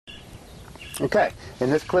Okay,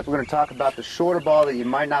 in this clip we're going to talk about the shorter ball that you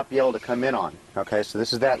might not be able to come in on. Okay, so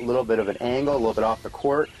this is that little bit of an angle, a little bit off the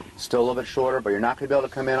court, still a little bit shorter, but you're not going to be able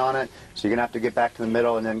to come in on it, so you're going to have to get back to the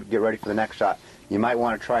middle and then get ready for the next shot. You might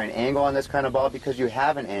want to try an angle on this kind of ball because you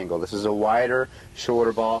have an angle. This is a wider,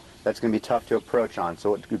 shorter ball that's going to be tough to approach on.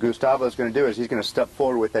 So what Gustavo is going to do is he's going to step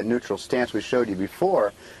forward with that neutral stance we showed you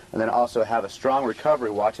before, and then also have a strong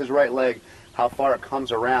recovery. Watch his right leg, how far it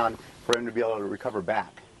comes around for him to be able to recover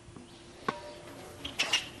back.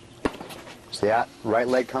 See that? Right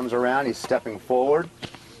leg comes around, he's stepping forward.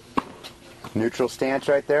 Neutral stance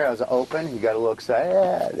right there, as open. He got a little excited.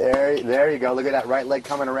 Yeah, there you go. Look at that right leg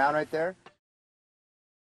coming around right there.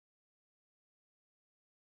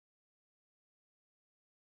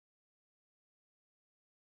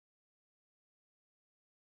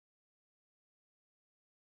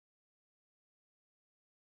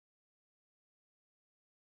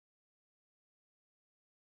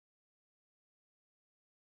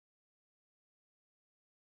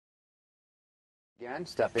 Again,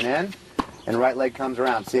 stepping in, and right leg comes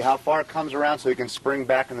around. See how far it comes around so he can spring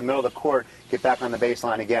back in the middle of the court, get back on the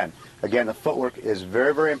baseline again. Again, the footwork is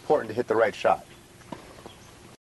very, very important to hit the right shot.